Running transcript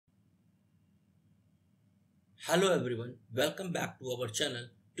Hello everyone, welcome back to our channel.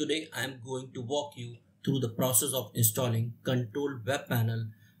 Today I am going to walk you through the process of installing Control Web Panel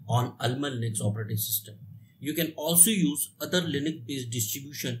on Alma Linux operating system. You can also use other Linux based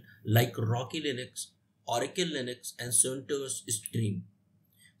distribution like Rocky Linux, Oracle Linux and CentOS Stream.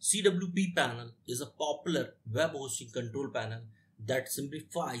 CWP panel is a popular web hosting control panel that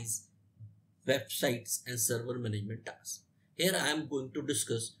simplifies websites and server management tasks. Here I am going to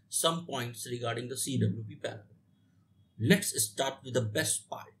discuss some points regarding the CWP panel. Let's start with the best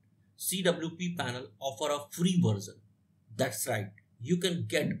part. CWP panel offer a free version. That's right. You can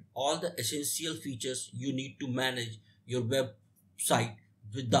get all the essential features you need to manage your website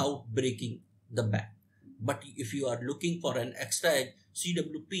without breaking the bank. But if you are looking for an extra edge,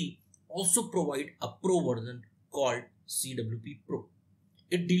 CWP also provide a pro version called CWP Pro.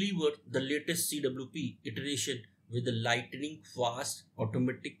 It delivers the latest CWP iteration with the lightning fast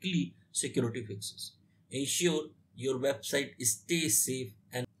automatically security fixes. Ensure your website stays safe.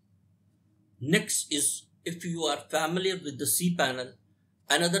 And next is, if you are familiar with the cPanel,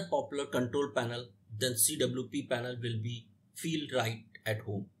 another popular control panel, then CWP panel will be feel right at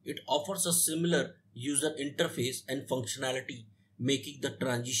home. It offers a similar user interface and functionality, making the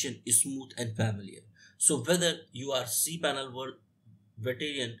transition smooth and familiar. So whether you are cPanel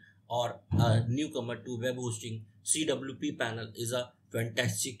veteran or a newcomer to web hosting, CWP panel is a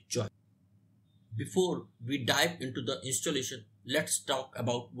fantastic choice. Before we dive into the installation, let's talk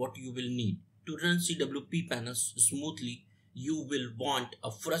about what you will need. To run CWP panels smoothly, you will want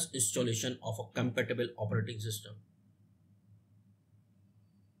a fresh installation of a compatible operating system.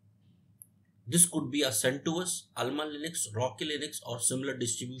 This could be a CentOS, Almalinux, Rocky Linux or similar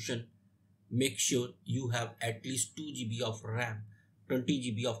distribution. Make sure you have at least 2 GB of RAM, 20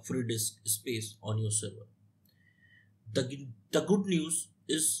 GB of free disk space on your server. The good news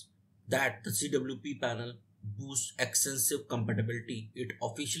is that the CWP panel boosts extensive compatibility. It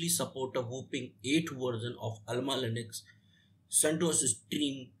officially supports a whopping 8 version of Alma Linux, CentOS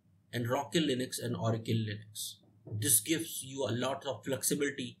Stream and Rocky Linux and Oracle Linux. This gives you a lot of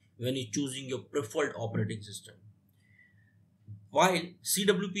flexibility when you're choosing your preferred operating system. While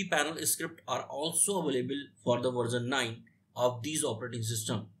CWP panel scripts are also available for the version 9 of these operating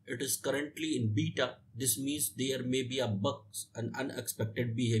system, it is currently in beta. This means there may be a bugs and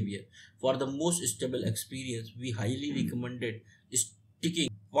unexpected behavior. For the most stable experience, we highly recommended sticking.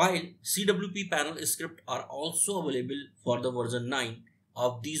 While CWP panel scripts are also available for the version 9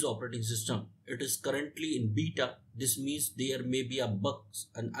 of these operating system, it is currently in beta. This means there may be a bugs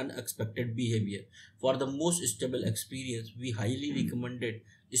and unexpected behavior. For the most stable experience, we highly recommended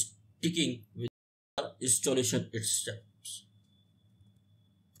sticking with the installation itself.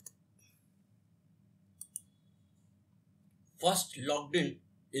 First, logged in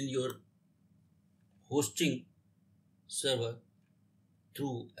your hosting server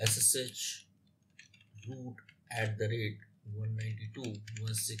through SSH root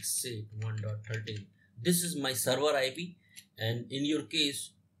 @192.168.1.13. This is my server IP, and in your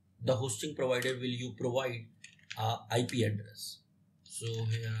case, the hosting provider will you provide a IP address. So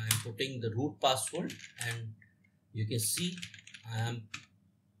here I am putting the root password, and you can see I am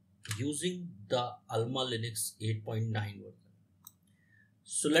using the Alma Linux 8.9 version.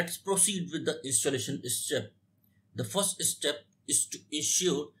 So let's proceed with the installation step. The first step is to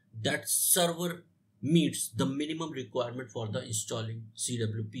ensure that server meets the minimum requirement for the installing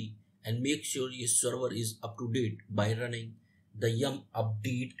CWP, and make sure your server is up to date by running the yum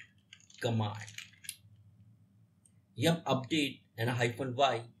update command. Yum update and a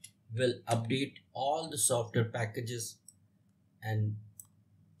 -y will update all the software packages and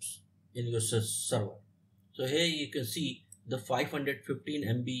in your server. So here you can see the 515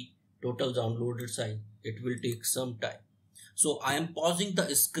 MB total downloaded size. It will take some time. So I am pausing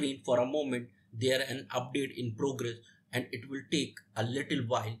the screen for a moment. There an update in progress and it will take a little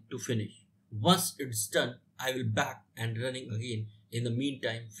while to finish. Once it's done, I will back and running again. In the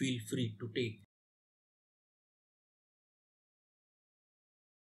meantime, feel free to take.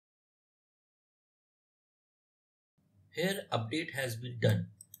 Here update has been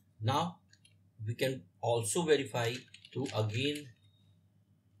done. Now we can also verify to again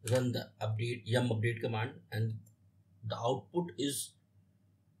run the yum update command, and the output is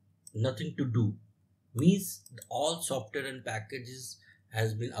nothing to do. Means all software and packages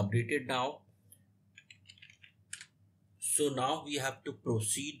has been updated now. So now we have to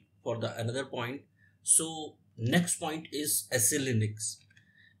proceed for the another point. So next point is Linux.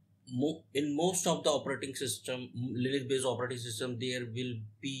 In most of the operating system, Linux based operating system, there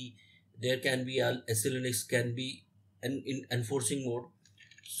can be a Linux can be in enforcing mode.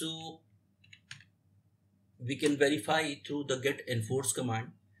 So we can verify through the get enforce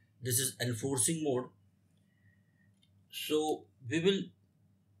command. This is enforcing mode. So we will,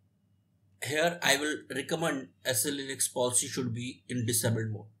 here I will recommend SLNX policy should be in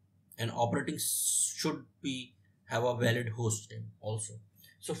disabled mode, and operating should be have a valid host name also.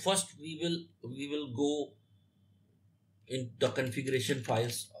 So first we will go in the configuration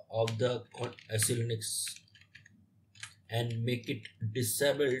files of the SLNX and make it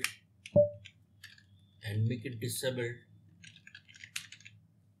disabled,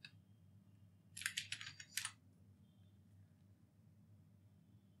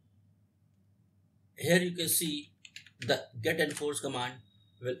 Here you can see the get enforce command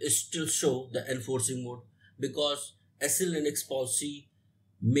will still show the enforcing mode, because SLNX policy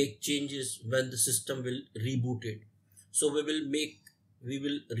make changes when the system will reboot it. So we will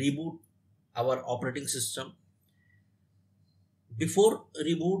reboot our operating system. Before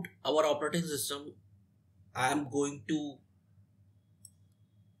reboot our operating system, I am going to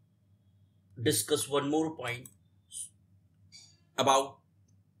discuss one more point about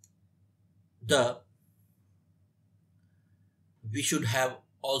we should have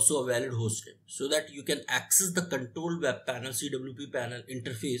also a valid host name, so that you can access the control web panel CWP panel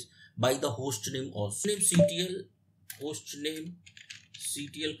interface by the host name also. Host name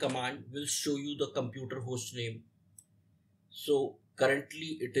CTL command will show you the computer host name. So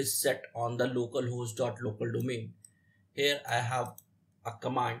currently it is set on the localhost.local domain. Here I have a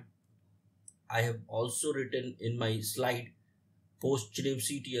command I have also written in my slide, hostname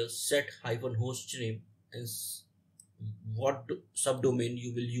CTL set -hostname, and what subdomain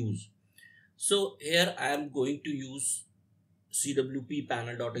you will use. So here I am going to use CWP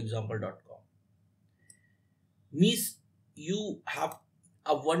panel.example.com. Means you have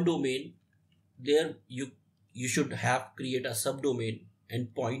a one domain, there you should have create a subdomain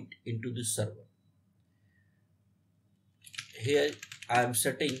and point into this server. Here I am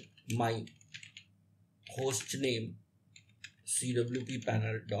setting my host name CWP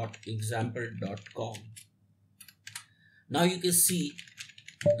panel.example.com. Now you can see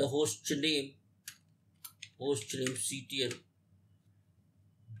the host name CTL,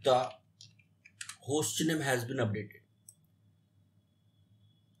 the host name has been updated.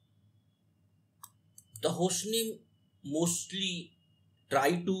 The host name mostly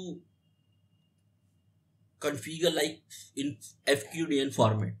try to configure like in FQDN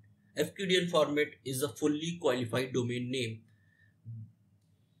format. FQDN format is a fully qualified domain name,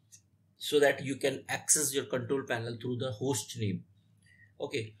 so that you can access your control panel through the host name.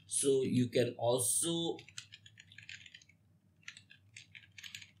 Okay, so you can also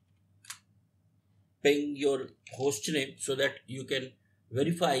ping your host name so that you can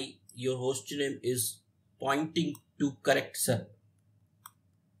verify your host name is pointing to correct server.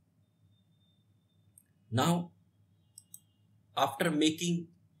 Now, after making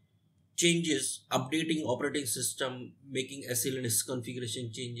changes, updating operating system, making SLNX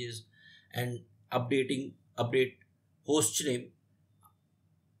configuration changes, and update host name,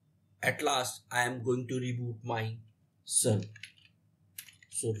 at last I am going to reboot my server.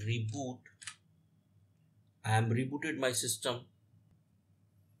 So reboot, I am rebooted my system.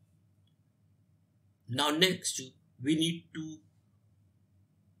 Now next we need to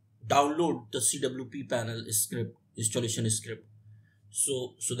download the CWP panel script, installation script.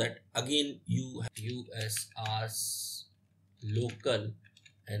 So that again you have USRs local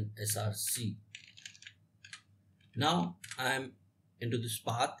and src. Now I am into this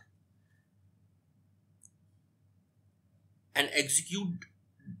path and execute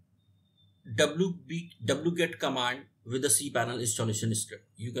wget command with the cpanel installation script.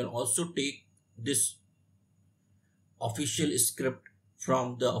 You can also take this official script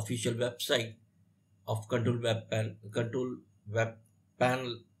from the official website of control web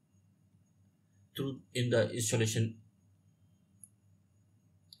panel through in the installation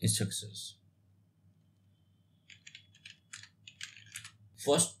instructions.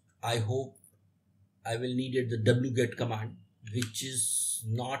 First, I hope I will need the wget command, which is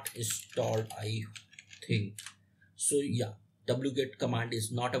not installed, I think. So yeah, wget command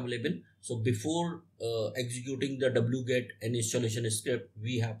is not available. So before executing the wget and installation script,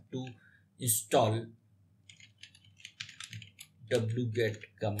 we have to install wget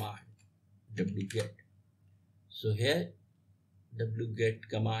command, wget. So here wget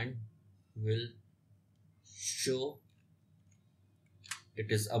command will show it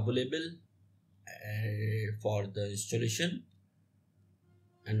is available for the installation,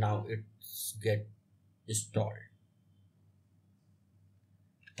 and now it's get installed.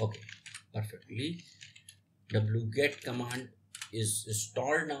 Okay, perfectly. Wget command is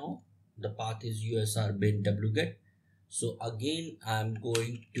installed now, the path is usr bin wget. So again I'm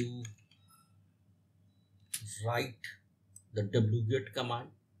going to write the wget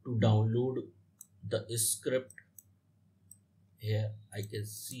command to download the script. Here I can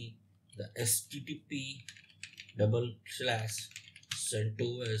see the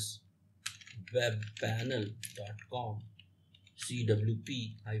http://CentOS webpanel.com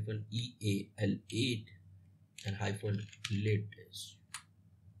CWP-EAL8 and -latest.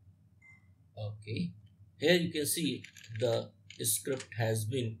 Okay, here you can see the script has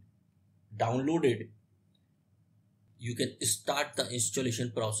been downloaded. You can start the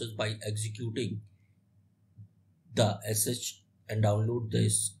installation process by executing the sh and download the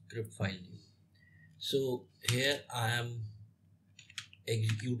script file. So here I am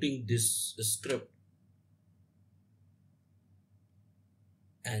executing this script,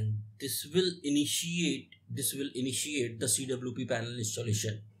 and this will initiate the CWP panel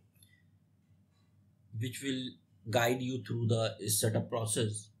installation, which will guide you through the setup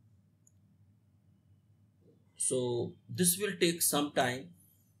process. So this will take some time.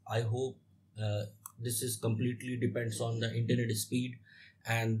 I hope this is completely depends on the internet speed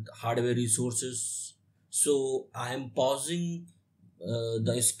and hardware resources. So I am pausing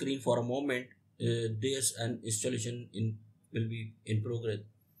the screen for a moment. There's an installation will be in progress.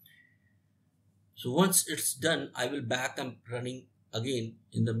 So once it's done, I will back and running again.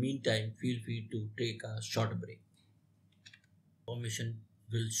 In the meantime, feel free to take a short break. Information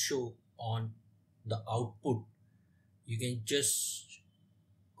will show on the output. You can just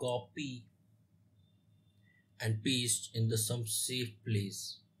copy and paste in some safe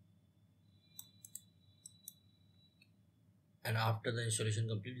place. And after the installation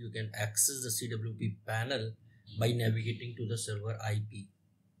complete, you can access the CWP panel by navigating to the server IP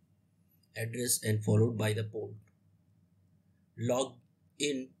address and followed by the port. Log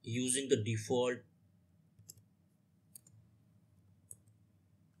in using the default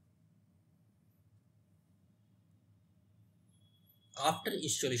After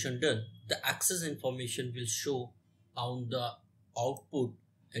installation done, the access information will show on the output,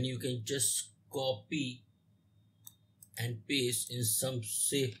 and you can just copy and paste in some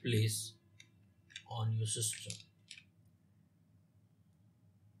safe place on your system.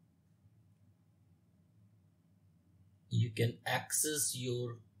 You can access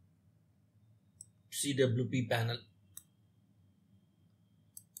your CWP panel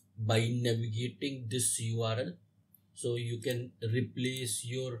by navigating this URL. So you can replace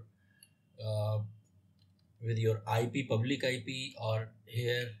your with your IP, public IP, or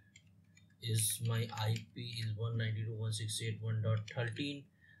here is my IP is 192.168.1.13.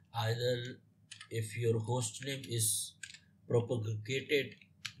 Either if your host name is propagated,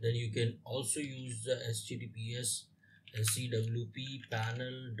 then you can also use the HTTPS CWP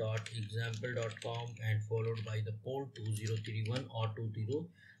panel.example.com and followed by the port 2031 or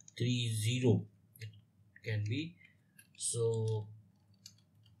 2030. It can be. So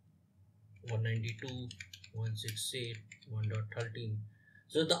 192.168.1.13.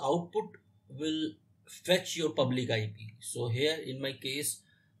 So the output will fetch your public IP. So here in my case,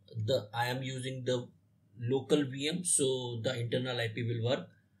 I am using the local VM, so the internal IP will work.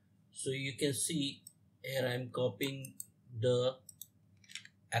 So you can see here I am copying the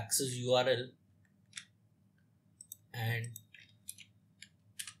access URL and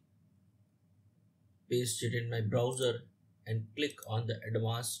paste it in my browser and click on the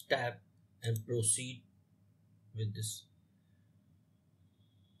advanced tab and proceed with this.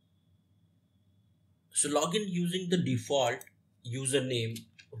 So log in using the default username,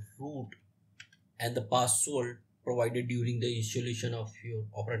 root and the password provided during the installation of your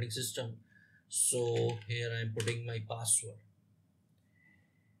operating system. So here I am putting my password.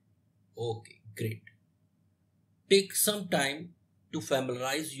 Okay, great. Take some time to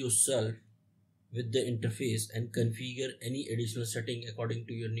familiarize yourself with the interface and configure any additional setting according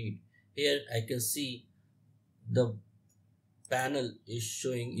to your need. Here I can see the panel is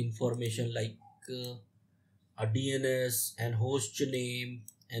showing information like a DNS and host name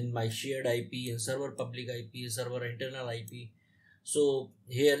and my shared IP and server public IP, server internal IP. So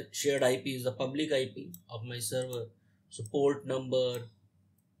here shared IP is the public IP of my server. So port number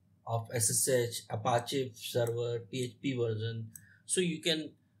of SSH, Apache server, PHP version. So you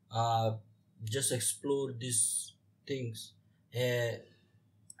can just explore these things. Here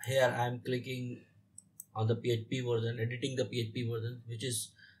I am clicking on the PHP version, editing the PHP version, which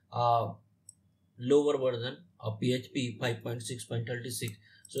is lower version of PHP 5.6.36.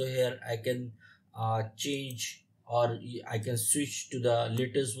 So here I can change, or I can switch to the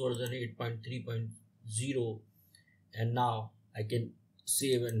latest version 8.3.0, and now I can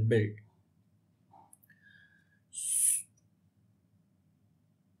save and build.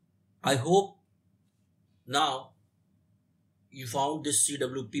 I hope now you found this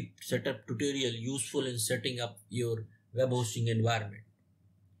CWP setup tutorial useful in setting up your web hosting environment.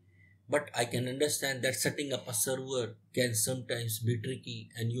 But I can understand that setting up a server can sometimes be tricky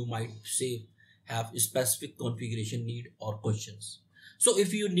and you might have specific configuration need or questions. So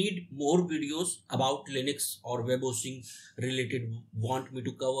if you need more videos about Linux or web hosting related, want me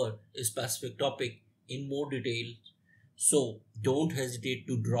to cover a specific topic in more detail, so don't hesitate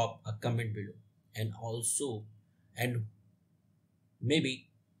to drop a comment below. And maybe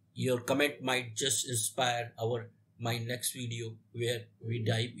your comment might just inspire my next video where we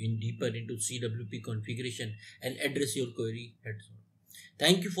dive in deeper into CWP configuration and address your query heads on.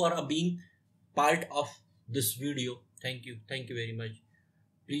 Thank you for being part of this video. Thank you very much.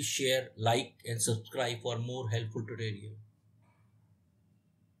 Please share, like and subscribe for more helpful tutorial.